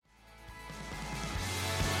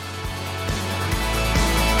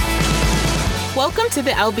Welcome to the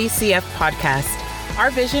LBCF podcast. Our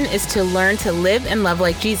vision is to learn to live and love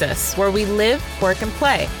like Jesus, where we live, work, and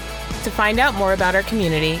play. To find out more about our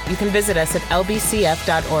community, you can visit us at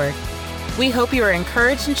lbcf.org. We hope you are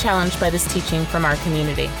encouraged and challenged by this teaching from our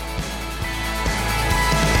community.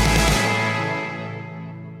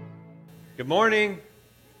 Good morning.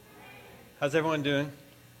 How's everyone doing?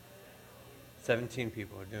 17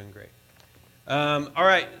 people are doing great. All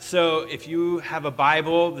right, so if you have a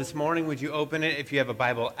Bible this morning, would you open it? If you have a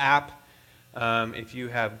Bible app, if you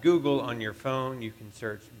have Google on your phone, you can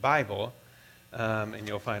search Bible, and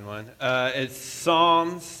you'll find one. It's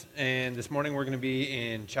Psalms, and this morning we're going to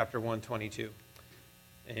be in chapter 122.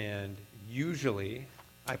 And usually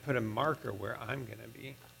I put a marker where I'm going to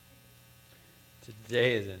be.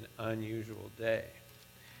 Today is an unusual day.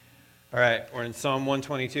 All right, we're in Psalm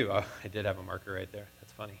 122. Oh, I did have a marker right there.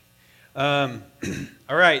 That's funny.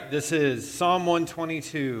 All right, this is Psalm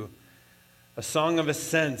 122, a song of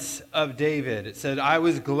ascents of David. It said, I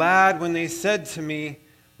was glad when they said to me,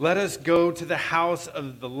 let us go to the house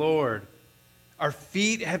of the Lord. Our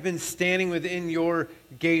feet have been standing within your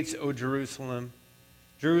gates, O Jerusalem.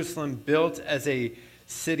 Jerusalem built as a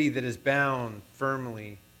city that is bound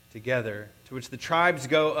firmly together, to which the tribes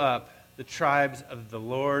go up, the tribes of the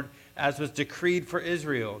Lord, as was decreed for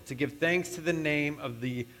Israel, to give thanks to the name of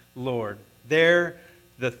the Lord. There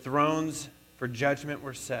the thrones for judgment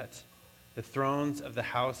were set, the thrones of the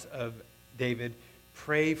house of David.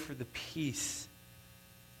 Pray for the peace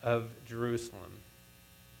of Jerusalem.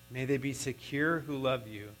 May they be secure who love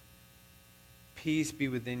you. Peace be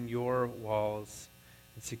within your walls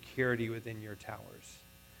and security within your towers.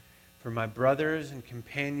 For my brothers and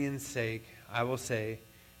companions' sake, I will say,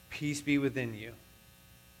 peace be within you.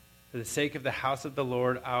 For the sake of the house of the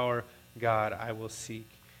Lord our God, I will seek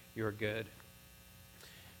your good.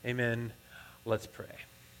 Amen. Let's pray.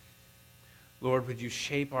 Lord, would you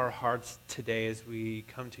shape our hearts today as we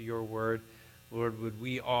come to your word? Lord, would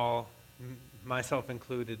we all, myself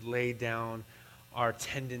included, lay down our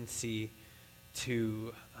tendency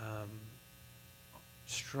to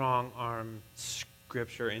strong-arm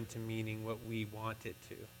Scripture into meaning what we want it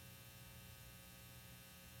to.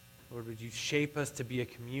 Lord, would you shape us to be a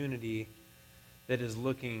community that is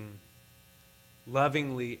looking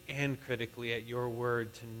lovingly and critically at your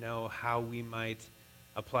word to know how we might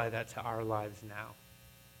apply that to our lives now.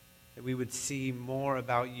 That we would see more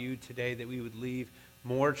about you today, that we would leave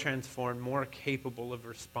more transformed, more capable of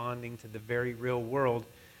responding to the very real world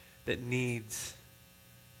that needs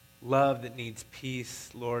love, that needs peace,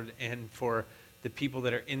 Lord, and for the people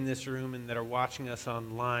that are in this room and that are watching us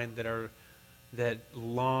online that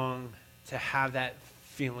long to have that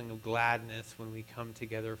feeling of gladness when we come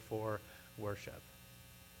together for worship.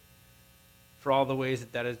 For all the ways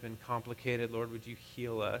that has been complicated, Lord, would you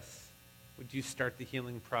heal us? Would you start the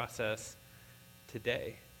healing process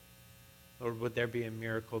today? Lord, would there be a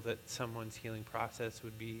miracle that someone's healing process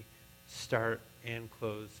would be start and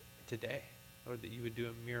close today? Lord, that you would do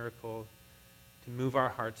a miracle to move our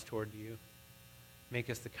hearts toward you. Make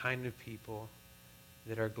us the kind of people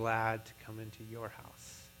that are glad to come into your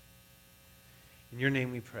house. In your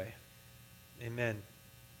name we pray. Amen.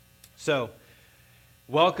 So,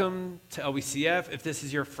 welcome to LBCF. If this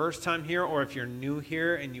is your first time here or if you're new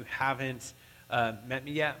here and you haven't met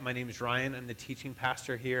me yet, my name is Ryan. I'm the teaching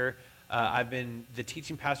pastor here. I've been the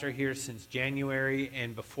teaching pastor here since January,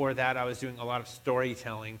 and before that I was doing a lot of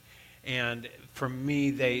storytelling. And for me,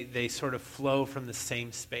 they sort of flow from the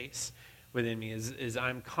same space within me, is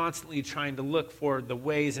I'm constantly trying to look for the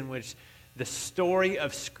ways in which the story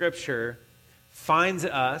of Scripture finds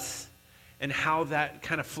us and how that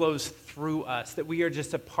kind of flows through us, that we are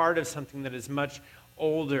just a part of something that is much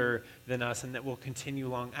older than us and that will continue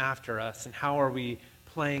long after us. And how are we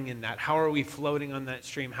playing in that? How are we floating on that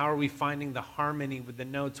stream? How are we finding the harmony with the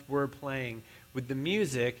notes we're playing, with the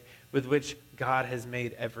music with which God has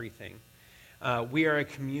made everything? We are a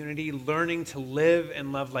community learning to live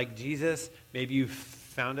and love like Jesus. Maybe you've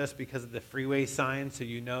found us because of the freeway sign, so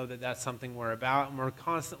you know that that's something we're about, and we're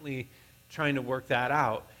constantly trying to work that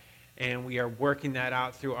out. And we are working that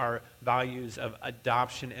out through our values of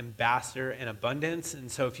adoption, ambassador, and abundance. And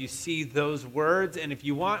so if you see those words, and if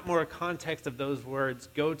you want more context of those words,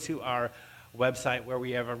 go to our website where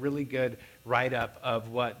we have a really good write-up of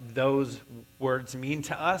what those words mean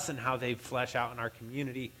to us and how they flesh out in our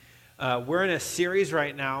community. We're in a series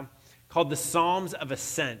right now called the Psalms of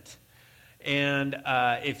Ascent. And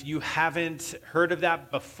if you haven't heard of that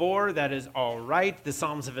before, that is all right. The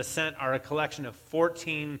Psalms of Ascent are a collection of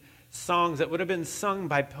 14 songs that would have been sung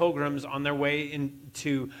by pilgrims on their way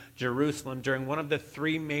into Jerusalem during one of the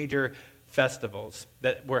three major festivals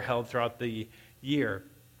that were held throughout the year.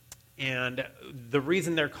 And the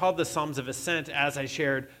reason they're called the Psalms of Ascent, as I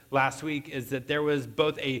shared last week, is that there was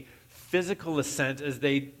both a physical ascent as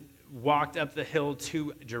they walked up the hill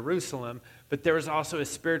to Jerusalem, but there was also a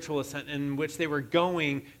spiritual ascent in which they were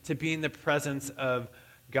going to be in the presence of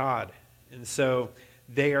God. And so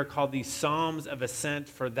they are called the Psalms of Ascent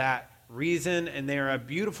for that reason, and they are a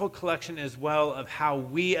beautiful collection as well of how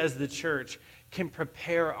we as the church can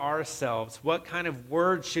prepare ourselves. What kind of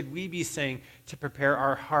words should we be saying to prepare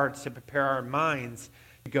our hearts, to prepare our minds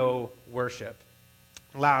to go worship?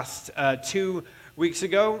 Last 2 weeks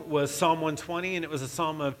ago was Psalm 120, and it was a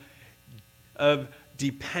psalm of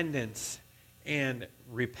dependence and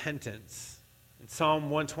repentance. In Psalm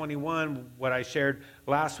 121, what I shared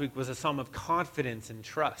last week was a psalm of confidence and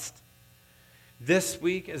trust. This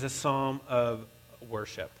week is a psalm of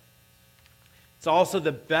worship. It's also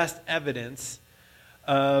the best evidence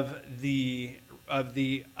of the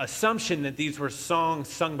assumption that these were songs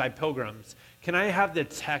sung by pilgrims. Can I have the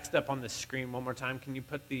text up on the screen one more time? Can you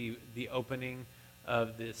put the opening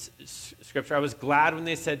of this scripture? I was glad when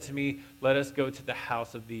they said to me, "Let us go to the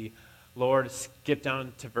house of the Lord." Skip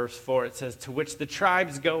down to verse 4. It says, "To which the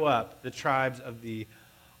tribes go up, the tribes of the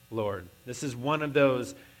Lord." This is one of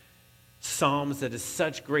those psalms that is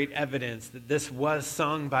such great evidence that this was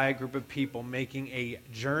sung by a group of people making a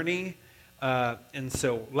journey. And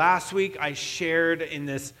so last week I shared in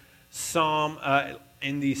this psalm,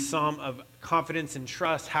 in the psalm of confidence and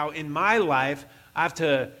trust, how in my life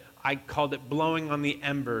I called it blowing on the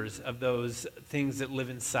embers of those things that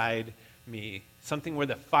live inside me. Something where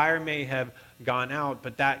the fire may have gone out,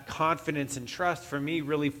 but that confidence and trust for me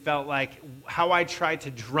really felt like how I tried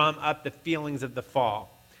to drum up the feelings of the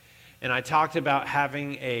fall. And I talked about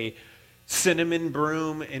having a cinnamon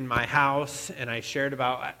broom in my house, and I shared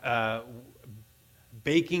about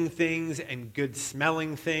baking things and good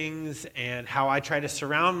smelling things, and how I try to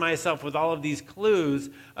surround myself with all of these clues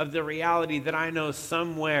of the reality that I know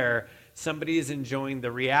somewhere somebody is enjoying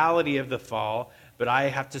the reality of the fall, but I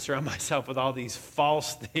have to surround myself with all these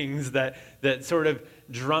false things that sort of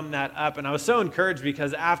drum that up. And I was so encouraged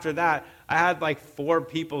because after that, I had like 4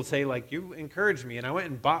 people say, like, "You encouraged me." And I went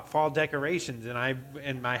and bought fall decorations,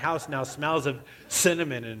 and my house now smells of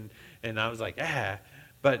cinnamon. And I was like,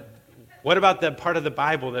 but what about the part of the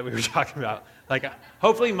Bible that we were talking about? Like,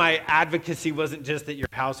 hopefully my advocacy wasn't just that your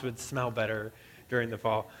house would smell better during the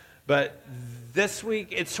fall. But this week,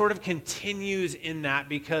 it sort of continues in that,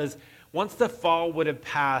 because once the fall would have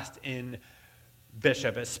passed in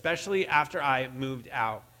Bishop, especially after I moved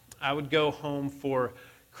out, I would go home for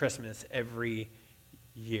Christmas every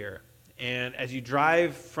year. And as you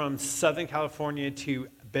drive from Southern California to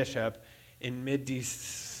Bishop in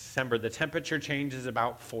mid-December, the temperature changes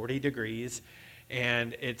about 40 degrees,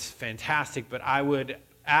 and it's fantastic. But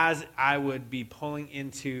as I would be pulling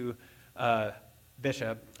into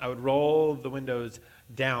Bishop, I would roll the windows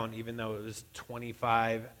down even though it was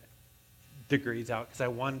 25 degrees out, because I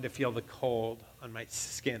wanted to feel the cold on my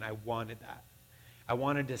skin. I wanted that. I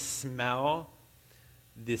wanted to smell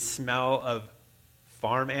the smell of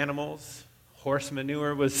farm animals. Horse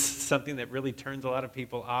manure was something that really turns a lot of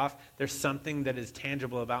people off. There's something that is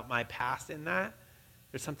tangible about my past in that.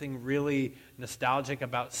 There's something really nostalgic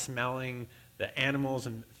about smelling the animals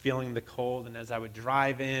and feeling the cold. And as I would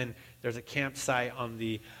drive in, there's a campsite on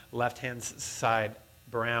the left-hand side,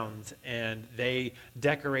 Browns, and they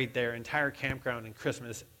decorate their entire campground in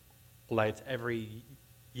Christmas lights every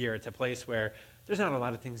year. It's a place where there's not a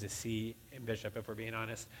lot of things to see in Bishop, if we're being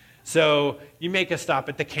honest. So you make a stop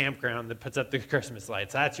at the campground that puts up the Christmas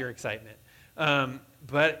lights. That's your excitement.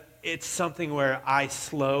 But it's something where I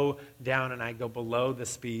slow down and I go below the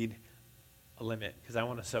speed limit because I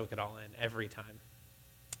want to soak it all in every time.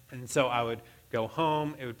 And so I would go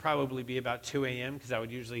home. It would probably be about 2 a.m. because I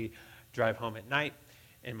would usually drive home at night.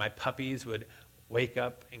 And my puppies would wake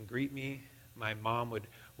up and greet me. My mom would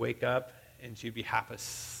wake up, and she'd be half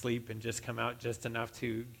asleep and just come out just enough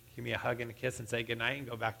to give me a hug and a kiss and say goodnight and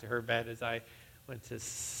go back to her bed as I went to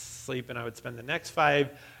sleep. And I would spend the next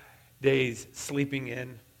 5 days sleeping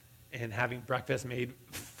in and having breakfast made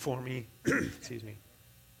for me. Excuse me.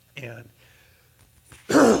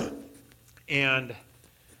 And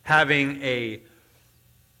having a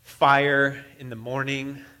fire in the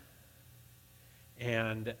morning,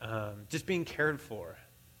 and just being cared for,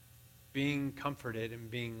 being comforted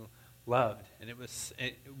and being loved. And it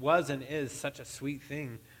was and is such a sweet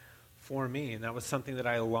thing for me, and that was something that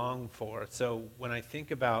I longed for. So when I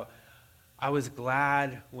think about, I was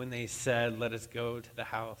glad when they said, "Let us go to the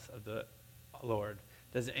house of the Lord."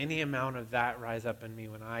 Does any amount of that rise up in me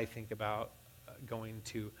when I think about going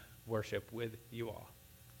to worship with you all?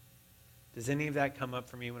 Does any of that come up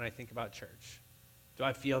for me when I think about church? Do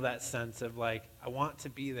I feel that sense of like, I want to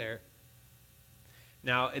be there?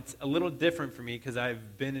 Now, it's a little different for me because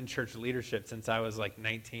I've been in church leadership since I was like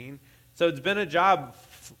 19. So it's been a job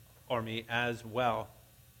for me as well.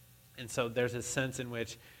 And so there's a sense in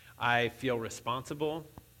which I feel responsible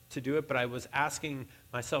to do it. But I was asking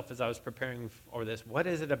myself as I was preparing for this, what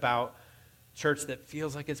is it about church that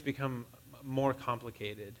feels like it's become more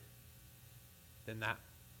complicated than that?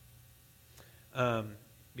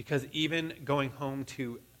 Because even going home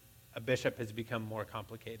to a bishop has become more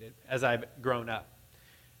complicated as I've grown up.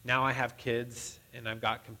 Now I have kids, and I've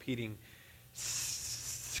got competing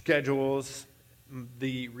schedules.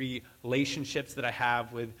 The relationships that I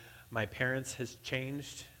have with my parents has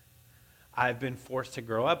changed. I've been forced to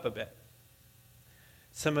grow up a bit.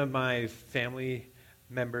 Some of my family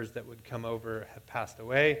members that would come over have passed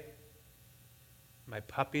away. My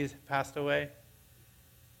puppies have passed away.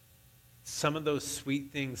 Some of those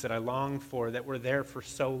sweet things that I longed for that were there for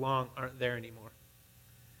so long aren't there anymore.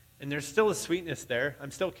 And there's still a sweetness there.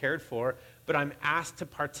 I'm still cared for, but I'm asked to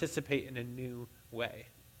participate in a new way.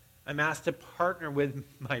 I'm asked to partner with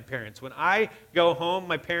my parents. When I go home,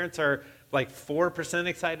 my parents are like 4%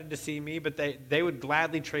 excited to see me, but they would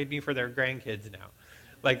gladly trade me for their grandkids now.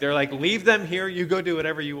 Like they're like, leave them here, you go do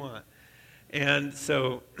whatever you want. And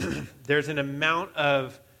so there's an amount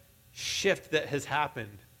of shift that has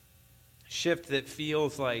happened. Shift that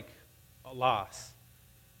feels like a loss.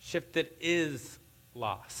 Shift that is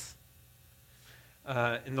loss.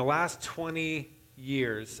 In the last 20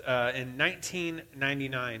 years, in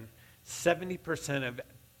 1999, 70% of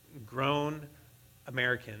grown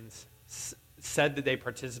Americans said that they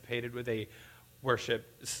participated with a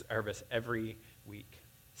worship service every week.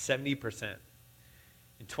 70%.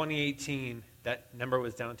 In 2018, that number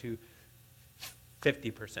was down to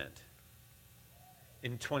 50%.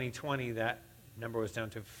 In 2020, that number was down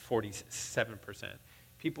to 47%.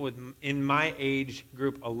 People in my age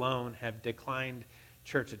group alone have declined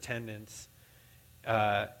church attendance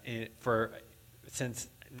since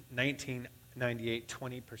 1998,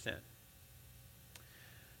 20%.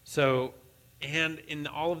 So, and in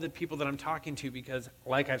all of the people that I'm talking to, because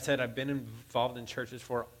like I've said, I've been involved in churches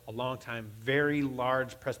for a long time, very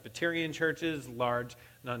large Presbyterian churches, large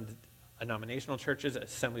non-denominational churches,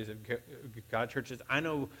 Assemblies of God churches. I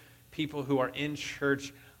know people who are in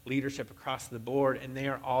church leadership across the board, and they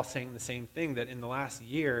are all saying the same thing, that in the last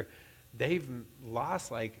year, they've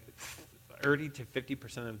lost like 30 to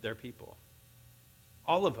 50% of their people.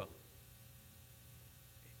 All of them.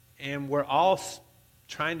 And we're all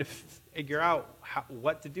trying to figure out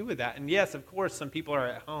what to do with that. And yes, of course, some people are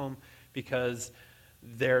at home because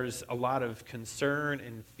there's a lot of concern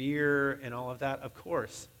and fear and all of that, of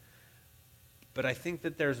course. But I think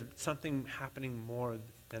that there's something happening more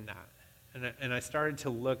than that. And I started to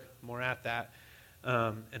look more at that.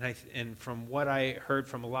 And from what I heard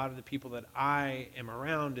from a lot of the people that I am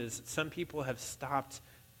around is some people have stopped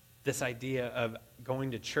this idea of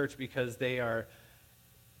going to church because they are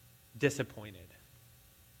disappointed.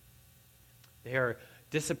 They are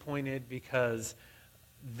disappointed because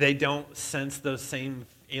they don't sense those same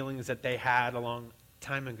feelings that they had a long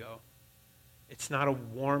time ago. It's not a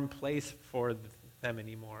warm place for them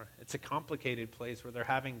anymore. It's a complicated place where they're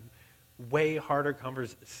having way harder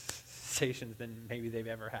conversations than maybe they've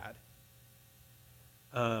ever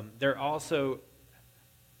had. They're also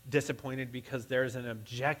disappointed because there's an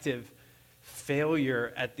objective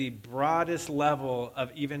failure at the broadest level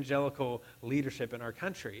of evangelical leadership in our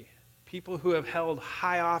country. People who have held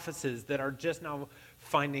high offices that are just now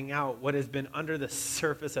finding out what has been under the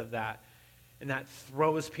surface of that, and that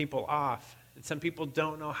throws people off. And some people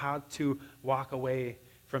don't know how to walk away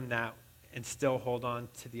from that and still hold on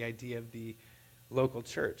to the idea of the local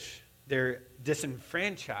church. They're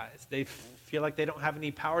disenfranchised. They feel like they don't have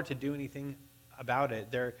any power to do anything about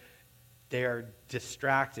it. They are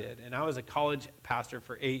distracted. And I was a college pastor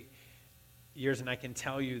for 8 years, and I can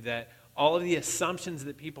tell you that all of the assumptions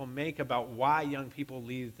that people make about why young people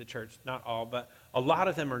leave the church, not all, but a lot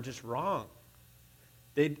of them are just wrong.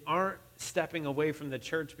 They aren't stepping away from the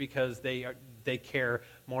church because they care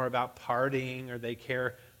more about partying, or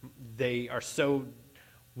they are so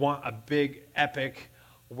want a big epic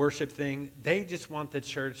worship thing. They just want the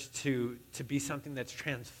church to be something that's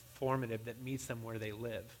transformative, that meets them where they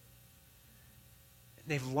live. And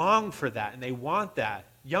they've longed for that, and they want that.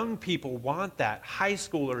 Young people want that. High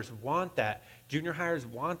schoolers want that. Junior hires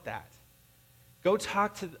want that. Go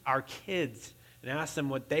talk to our kids and ask them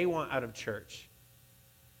what they want out of church.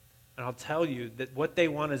 And I'll tell you that what they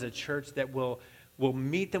want is a church that will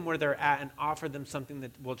meet them where they're at and offer them something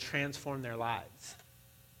that will transform their lives.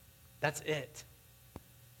 That's it.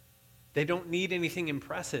 They don't need anything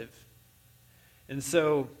impressive. And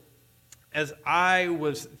so, as I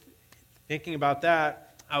was thinking about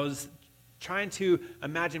that, I was trying to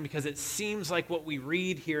imagine, because it seems like what we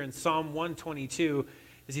read here in Psalm 122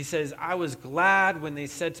 is he says, I was glad when they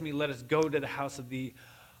said to me, let us go to the house of the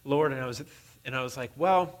Lord. And I was like,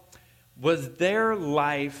 well, was their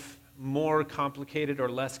life more complicated or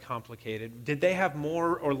less complicated? Did they have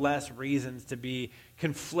more or less reasons to be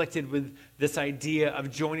conflicted with this idea of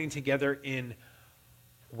joining together in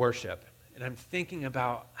worship? And I'm thinking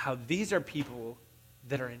about how these are people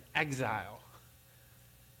that are in exile.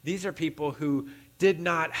 These are people who did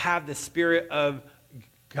not have the Spirit of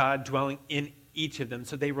God dwelling in each of them.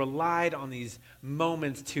 So they relied on these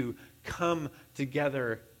moments to come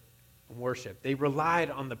together and worship. They relied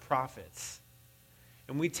on the prophets.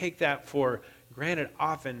 And we take that for granted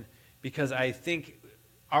often, because I think,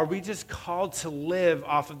 are we just called to live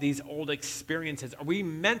off of these old experiences? Are we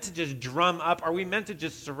meant to just drum up? Are we meant to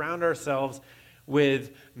just surround ourselves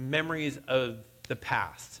with memories of the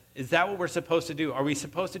past? Is that what we're supposed to do? Are we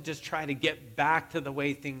supposed to just try to get back to the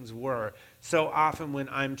way things were? So often when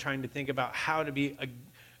I'm trying to think about how to be a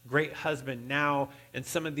great husband now, and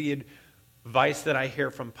some of the advice that I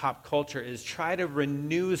hear from pop culture is try to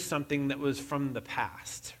renew something that was from the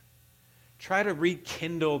past. Try to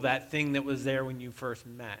rekindle that thing that was there when you first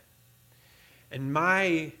met. And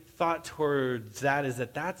my thought towards that is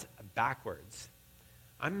that that's backwards.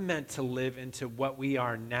 I'm meant to live into what we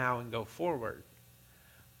are now and go forward.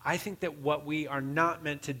 I think that what we are not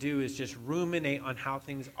meant to do is just ruminate on how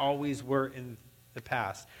things always were in the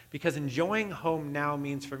past. Because enjoying home now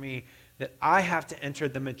means for me that I have to enter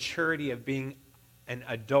the maturity of being an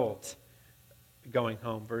adult going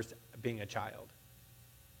home versus being a child.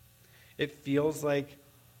 It feels like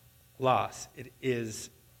loss. It is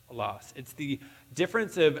a loss. It's the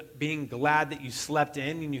difference of being glad that you slept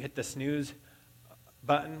in and you hit the snooze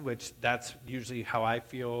button, which that's usually how I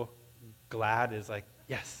feel glad, is like,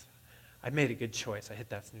 yes, I made a good choice. I hit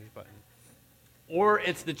that snooze button. Or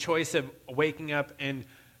it's the choice of waking up and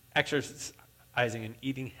exercising and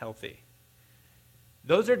eating healthy.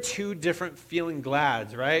 Those are two different feeling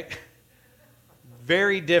glads, right?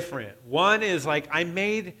 Very different. One is like, I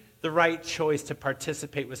made the right choice to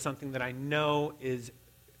participate with something that I know is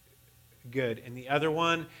good. And the other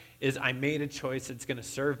one is I made a choice that's going to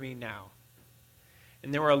serve me now.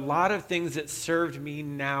 And there were a lot of things that served me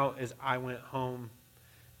now as I went home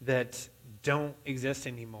that don't exist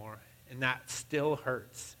anymore. And that still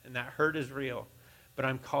hurts. And that hurt is real. But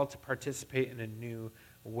I'm called to participate in a new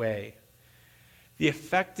way. The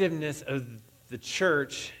effectiveness of the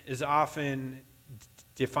church is often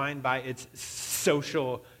defined by its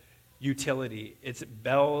social utility, its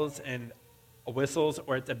bells and whistles,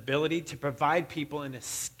 or its ability to provide people an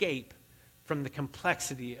escape from the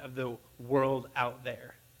complexity of the world out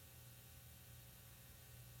there.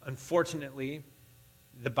 Unfortunately,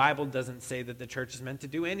 the Bible doesn't say that the church is meant to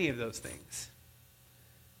do any of those things.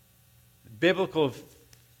 Biblical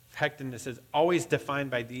effectiveness is always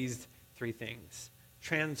defined by these three things: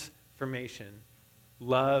 transformation,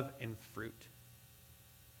 love, and fruit.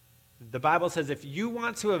 The Bible says if you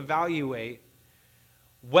want to evaluate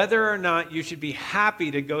whether or not you should be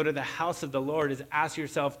happy to go to the house of the Lord, is ask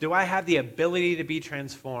yourself, do I have the ability to be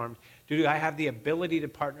transformed? Do I have the ability to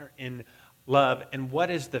partner in love? And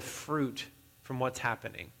what is the fruit from what's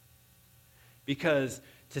happening? Because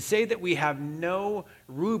to say that we have no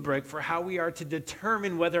rubric for how we are to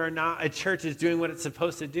determine whether or not a church is doing what it's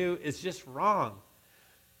supposed to do is just wrong.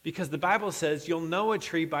 Because the Bible says you'll know a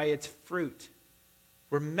tree by its fruit.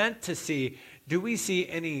 We're meant to see, do we see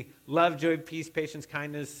any love, joy, peace, patience,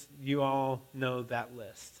 kindness? You all know that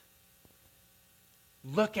list.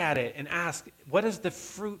 Look at it and ask, what is the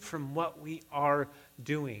fruit from what we are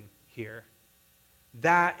doing here?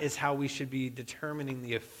 That is how we should be determining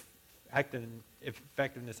the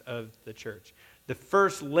effectiveness of the church. The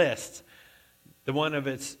first list, the one of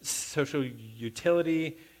its social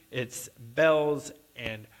utility, its bells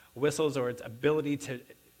and whistles, or its ability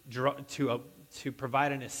to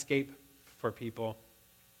provide an escape for people,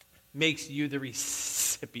 makes you the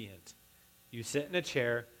recipient. You sit in a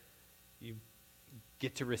chair, you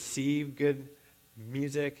get to receive good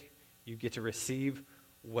music, you get to receive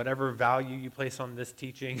whatever value you place on this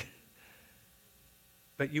teaching,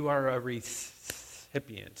 but you are a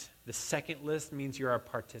recipient. The second list means you're a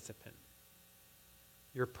participant.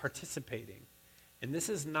 You're participating. And this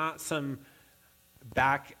is not some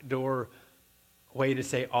backdoor way to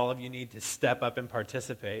say all of you need to step up and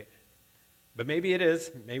participate. But maybe it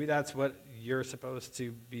is. Maybe that's what you're supposed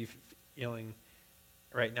to be feeling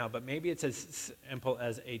right now, but maybe it's as simple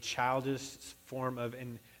as a childish form of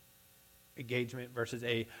engagement versus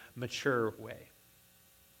a mature way.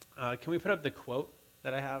 Can we put up the quote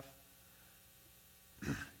that I have?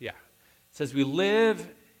 Yeah. It says, we live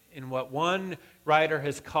in what one writer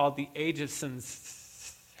has called the age of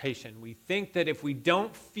sensation. We think that if we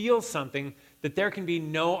don't feel something, that there can be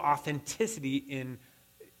no authenticity in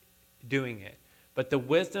doing it. But the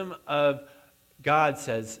wisdom of God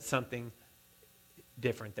says something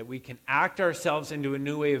different, that we can act ourselves into a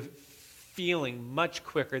new way of feeling much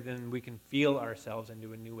quicker than we can feel ourselves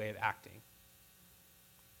into a new way of acting.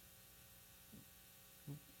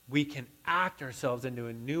 We can act ourselves into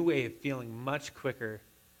a new way of feeling much quicker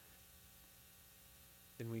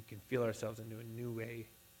than we can feel ourselves into a new way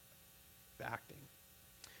of acting.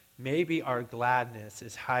 Maybe our gladness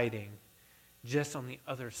is hiding just on the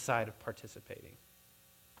other side of participating.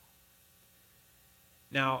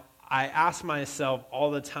 Now, I ask myself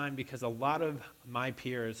all the time because a lot of my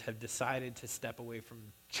peers have decided to step away from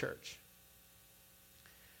church.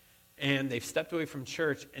 And they've stepped away from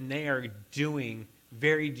church and they are doing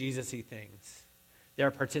very Jesus-y things. They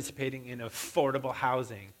are participating in affordable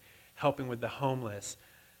housing, helping with the homeless,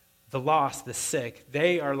 the lost, the sick.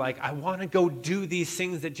 They are like, I want to go do these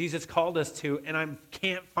things that Jesus called us to, and I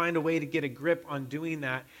can't find a way to get a grip on doing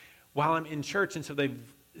that while I'm in church, and so they've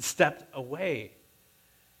stepped away.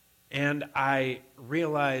 And I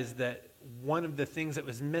realized that one of the things that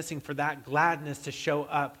was missing for that gladness to show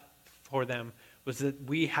up for them was that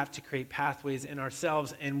we have to create pathways in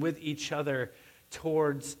ourselves and with each other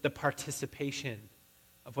towards the participation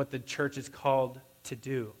of what the church is called to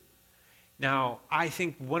do. Now, I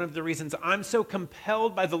think one of the reasons I'm so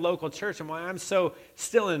compelled by the local church and why I'm so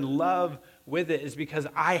still in love with it is because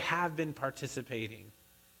I have been participating.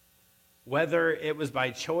 Whether it was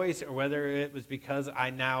by choice or whether it was because I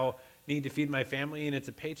now need to feed my family and it's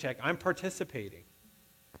a paycheck, I'm participating.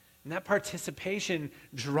 And that participation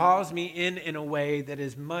draws me in a way that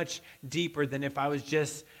is much deeper than if I was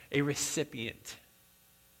just a recipient.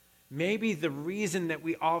 Maybe the reason that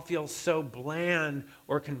we all feel so bland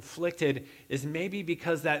or conflicted is maybe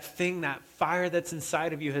because that thing, that fire that's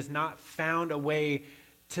inside of you has not found a way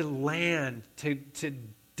to land, to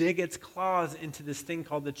dig its claws into this thing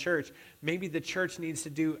called the church. Maybe the church needs to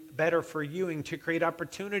do better for you and to create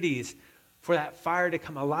opportunities for that fire to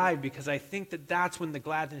come alive, because I think that that's when the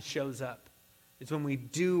gladness shows up. It's when we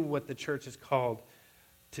do what the church is called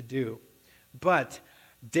to do. But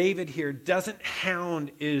David here doesn't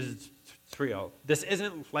hound Israel. This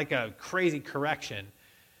isn't like a crazy correction.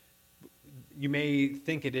 You may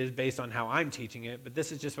think it is based on how I'm teaching it, but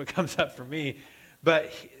this is just what comes up for me.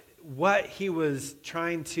 But what he was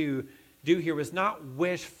trying to do here was not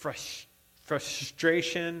wish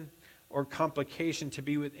frustration or complication to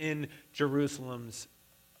be within Jerusalem's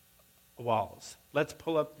walls. Let's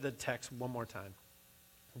pull up the text one more time.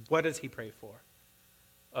 What does he pray for?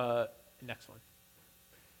 Next one.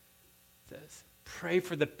 It says, pray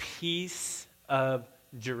for the peace of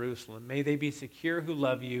Jerusalem. May they be secure who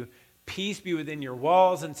love you. Peace be within your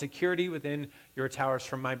walls and security within your towers.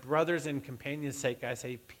 For my brothers and companions' sake, I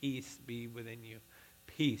say peace be within you.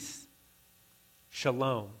 Peace.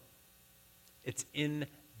 Shalom. It's in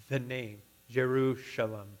the name.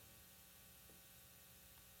 Jerusalem.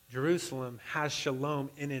 Jerusalem has shalom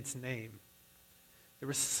in its name. There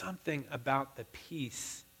was something about the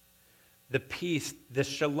peace, the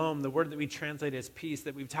shalom, the word that we translate as peace,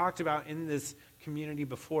 that we've talked about in this community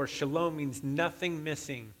before. Shalom means nothing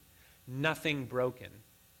missing, nothing broken.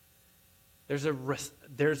 There's a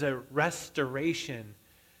restoration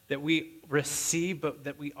that we receive, but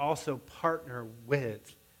that we also partner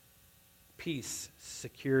with. Peace,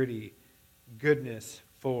 security, goodness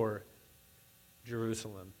for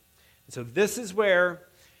Jerusalem. And so this is where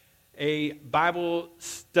a Bible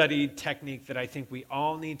study technique that I think we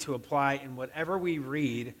all need to apply in whatever we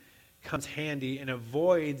read comes handy and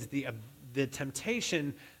avoids the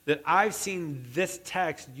temptation that I've seen this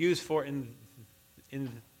text used for in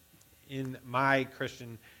my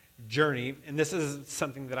Christian journey. And this is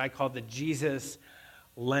something that I call the Jesus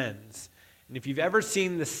lens. And if you've ever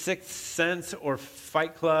seen The Sixth Sense or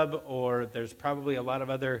Fight Club, or there's probably a lot of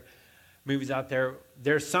other movies out there,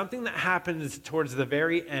 there's something that happens towards the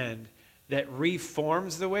very end that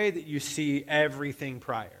reforms the way that you see everything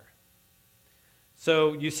prior.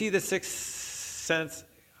 So you see The Sixth Sense.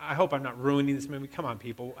 I hope I'm not ruining this movie. Come on,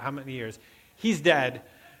 people. How many years? He's dead,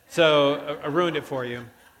 so I ruined it for you.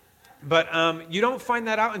 But you don't find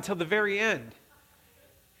that out until the very end.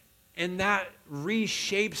 And that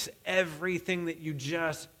reshapes everything that you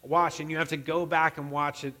just watched. And you have to go back and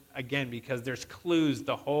watch it again because there's clues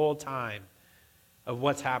the whole time of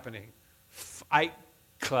what's happening. Fight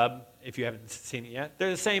Club, if you haven't seen it yet,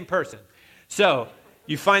 they're the same person. So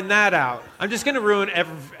you find that out. I'm just going to ruin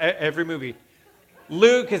every movie.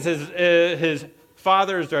 Luke is his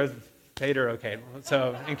father's Darth Vader. Okay,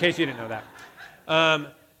 so in case you didn't know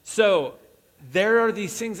that. So there are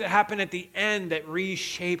these things that happen at the end that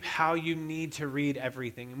reshape how you need to read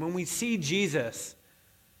everything. And when we see Jesus,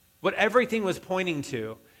 what everything was pointing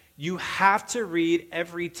to, you have to read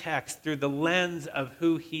every text through the lens of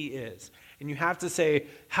who he is. And you have to say,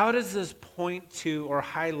 how does this point to or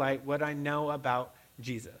highlight what I know about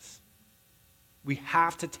Jesus? We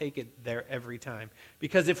have to take it there every time.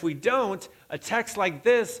 Because if we don't, a text like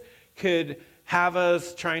this could have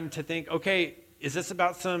us trying to think, okay, is this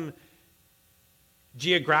about some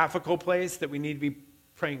geographical place that we need to be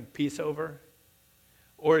praying peace over?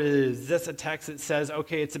 Or is this a text that says,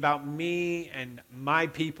 okay, it's about me and my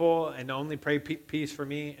people and only pray peace for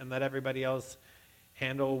me and let everybody else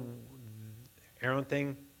handle their own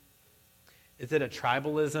thing? Is it a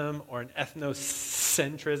tribalism or an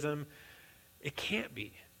ethnocentrism? It can't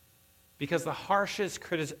be. Because the harshest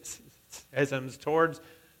criticisms towards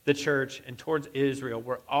the church and towards Israel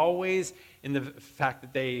were always in the fact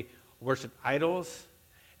that they worshiped idols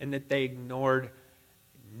and that they ignored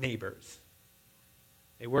neighbors.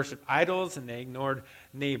 They worshiped idols and they ignored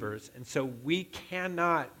neighbors. And so we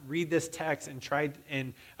cannot read this text and try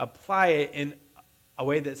and apply it in a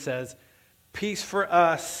way that says, peace for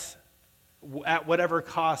us at whatever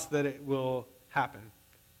cost that it will happen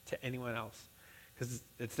to anyone else. Because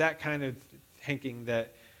it's that kind of thinking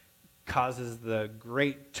that causes the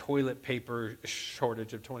great toilet paper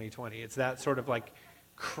shortage of 2020. It's that sort of like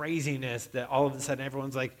craziness that all of a sudden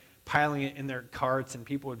everyone's like piling it in their carts and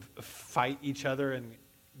people would fight each other in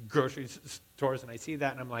grocery stores. And I see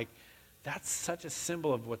that and I'm like, that's such a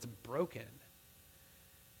symbol of what's broken.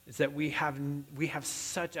 Is that we have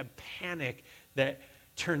such a panic that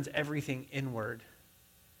turns everything inward.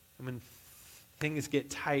 And when things get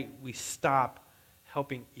tight, we stop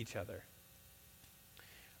helping each other.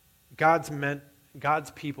 God's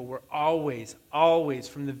people were always,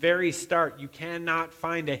 from the very start, you cannot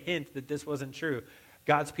find a hint that this wasn't true.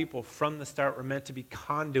 God's people from the start were meant to be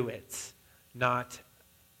conduits, not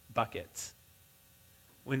buckets.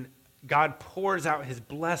 When God pours out his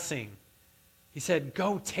blessing, he said,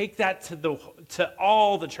 go take that to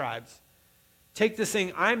all the tribes. Take this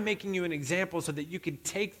thing, I'm making you an example so that you can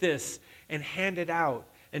take this and hand it out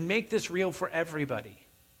and make this real for everybody.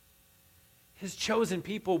 His chosen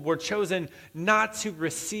people were chosen not to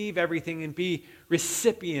receive everything and be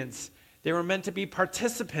recipients. They were meant to be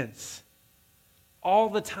participants all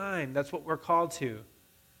the time. That's what we're called to.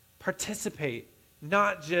 Participate,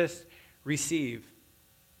 not just receive.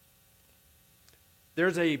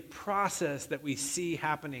 There's a process that we see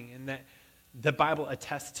happening and that the Bible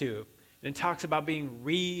attests to. And it talks about being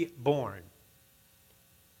reborn.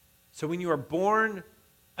 So when you are born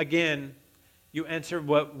again, you enter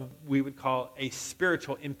what we would call a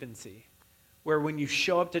spiritual infancy, where when you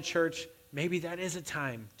show up to church, maybe that is a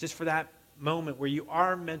time just for that moment where you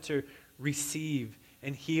are meant to receive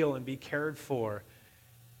and heal and be cared for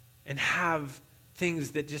and have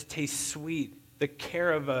things that just taste sweet, the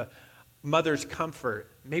care of a mother's comfort.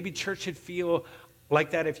 Maybe church should feel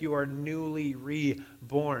like that if you are newly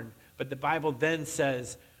reborn. But the Bible then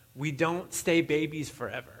says we don't stay babies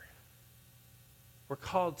forever. We're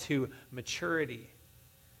called to maturity.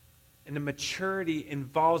 And the maturity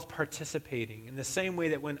involves participating. In the same way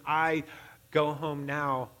that when I go home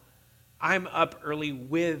now, I'm up early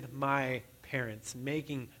with my parents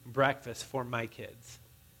making breakfast for my kids.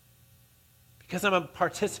 Because I'm a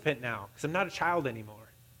participant now, because I'm not a child anymore.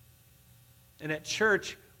 And at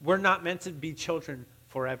church, we're not meant to be children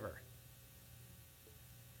forever.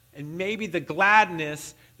 And maybe the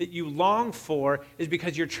gladness that you long for is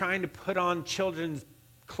because you're trying to put on children's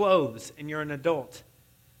clothes and you're an adult.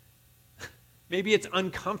 Maybe it's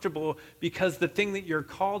uncomfortable because the thing that you're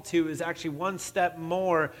called to is actually one step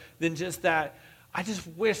more than just that. I just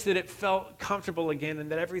wish that it felt comfortable again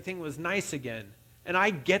and that everything was nice again. And I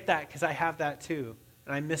get that because I have that too.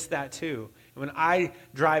 And I miss that too. And when I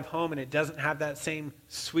drive home and it doesn't have that same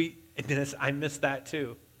sweetness, I miss that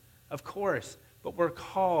too. Of course. But we're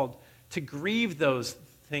called to grieve those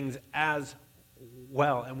things as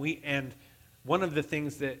well. And one of the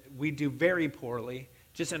things that we do very poorly,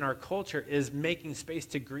 just in our culture, is making space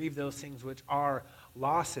to grieve those things which are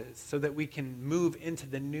losses so that we can move into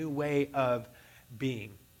the new way of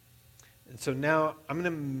being. And so now I'm going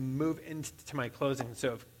to move into my closing.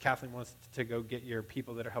 So if Kathleen wants to go get your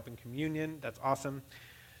people that are helping communion, that's awesome.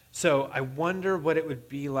 So I wonder what it would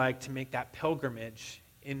be like to make that pilgrimage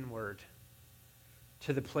inward.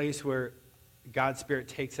 to the place where God's Spirit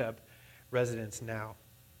takes up residence now?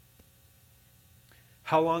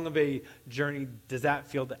 How long of a journey does that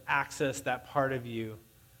feel to access that part of you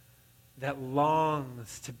that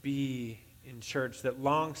longs to be in church, that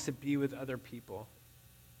longs to be with other people,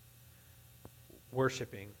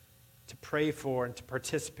 worshiping, to pray for and to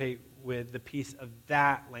participate with the piece of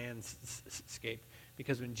that landscape?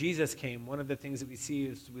 Because when Jesus came, one of the things that we see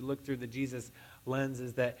as we look through the Jesus lens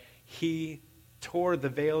is that he tore the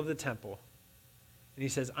veil of the temple. And he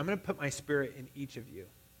says, I'm going to put my Spirit in each of you.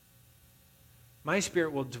 My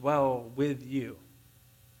Spirit will dwell with you.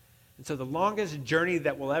 And so the longest journey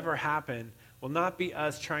that will ever happen will not be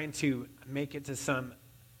us trying to make it to some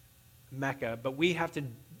Mecca, but we have to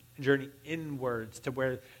journey inwards to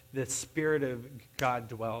where the Spirit of God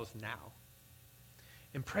dwells now.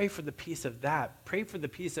 And pray for the peace of that. Pray for the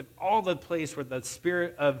peace of all the place where the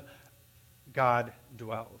Spirit of God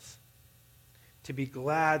dwells. To be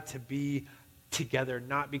glad to be together,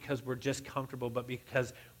 not because we're just comfortable, but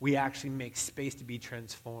because we actually make space to be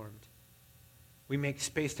transformed. We make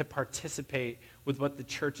space to participate with what the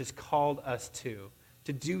church has called us to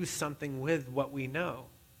do something with what we know.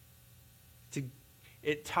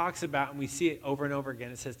 It talks about, and we see it over and over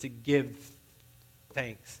again, it says to give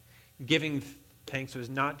thanks. Giving thanks was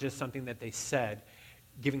not just something that they said.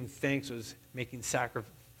 Giving thanks was making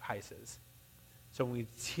sacrifices. So when we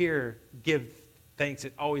hear give thanks,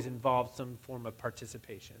 it always involves some form of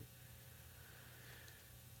participation.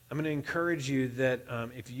 I'm going to encourage you that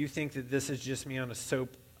if you think that this is just me on a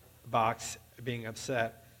soapbox being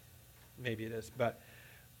upset, maybe it is, but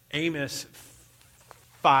Amos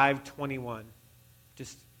 5:21,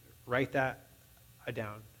 just write that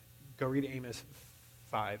down. Go read Amos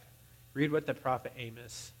 5. Read what the prophet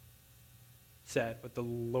Amos said, what the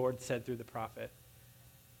Lord said through the prophet.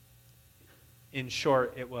 In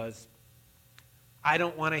short, it was, I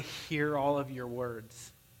don't want to hear all of your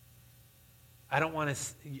words. I don't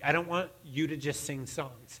want you to just sing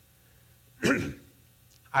songs.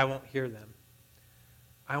 I won't hear them.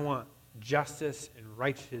 I want justice and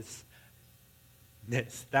righteousness.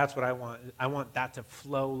 That's what I want. I want that to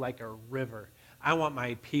flow like a river. I want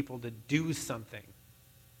my people to do something.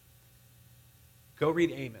 Go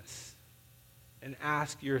read Amos and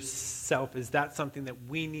ask yourself, is that something that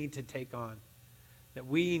we need to take on, that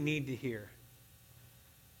we need to hear?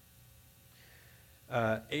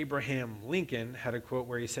 Abraham Lincoln had a quote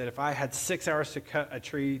where he said, if I had 6 hours to cut a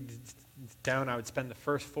tree down, I would spend the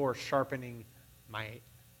first 4 sharpening my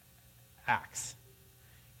axe.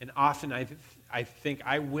 And often I think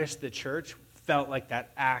I wish the church felt like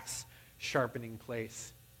that axe sharpening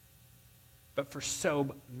place. But for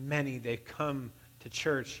so many, they've come to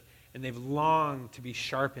church and they've longed to be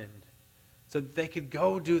sharpened so that they could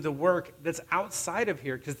go do the work that's outside of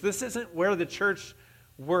here, because this isn't where the church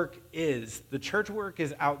work is. The church work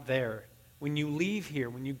is out there. When you leave here,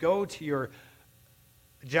 when you go to your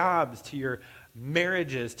jobs, to your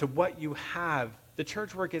marriages, to what you have, the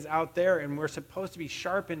church work is out there, and we're supposed to be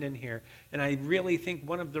sharpened in here. And I really think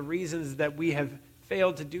one of the reasons that we have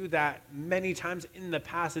failed to do that many times in the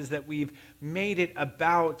past is that we've made it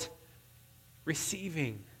about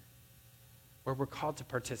receiving, where we're called to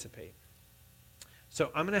participate.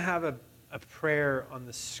 So I'm going to have a prayer on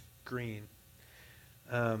the screen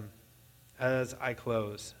as I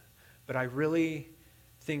close. But I really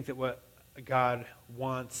think that what God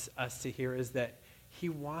wants us to hear is that he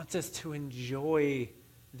wants us to enjoy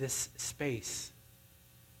this space.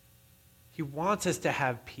 He wants us to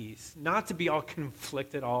have peace, not to be all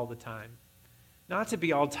conflicted all the time, not to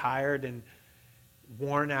be all tired and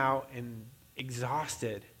worn out and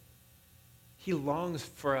exhausted. He longs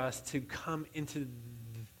for us to come into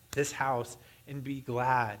this house and be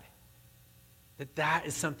glad that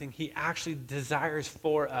is something he actually desires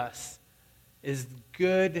for us, is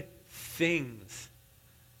good things.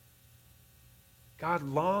 God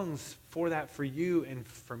longs for that for you and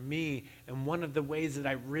for me. And one of the ways that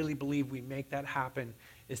I really believe we make that happen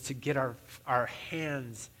is to get our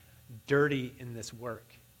hands dirty in this work,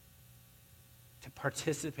 to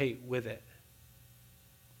participate with it.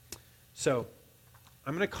 So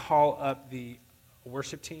I'm going to call up the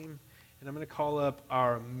worship team, and I'm going to call up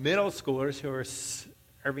our middle schoolers who are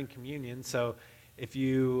serving communion. So if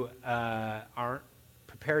you aren't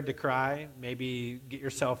prepared to cry, maybe get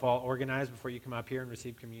yourself all organized before you come up here and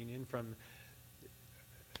receive communion from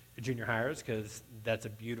junior hires, because that's a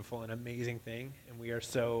beautiful and amazing thing, and we are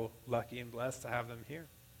so lucky and blessed to have them here.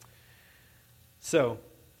 So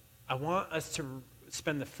I want us to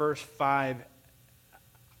spend the first 5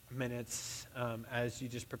 minutes as you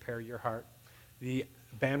just prepare your heart. The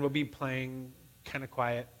band will be playing kind of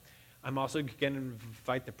quiet. I'm also going to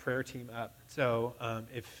invite the prayer team up. So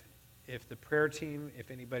if the prayer team,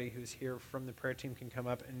 if anybody who's here from the prayer team can come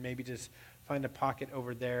up and maybe just find a pocket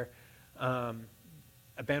over there.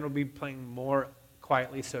 A band will be playing more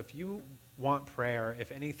quietly, so if you want prayer,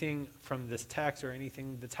 if anything from this text or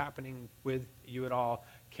anything that's happening with you at all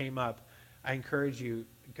came up, I encourage you,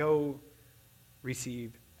 go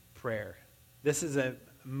receive prayer. This is a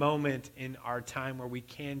moment in our time where we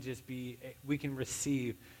can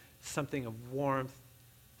receive something of warmth,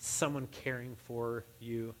 someone caring for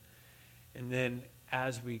you. And then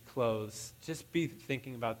as we close, just be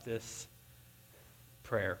thinking about this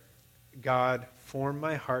prayer. God, form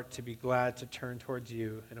my heart to be glad to turn towards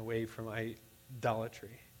you and away from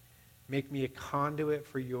idolatry. Make me a conduit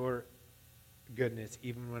for your goodness,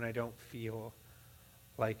 even when I don't feel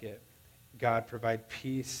like it. God, provide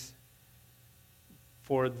peace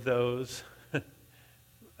for those,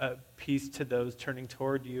 peace to those turning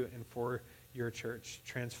toward you and for your church.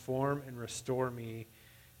 Transform and restore me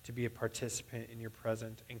to be a participant in your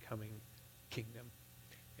present and coming kingdom.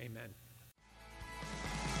 Amen.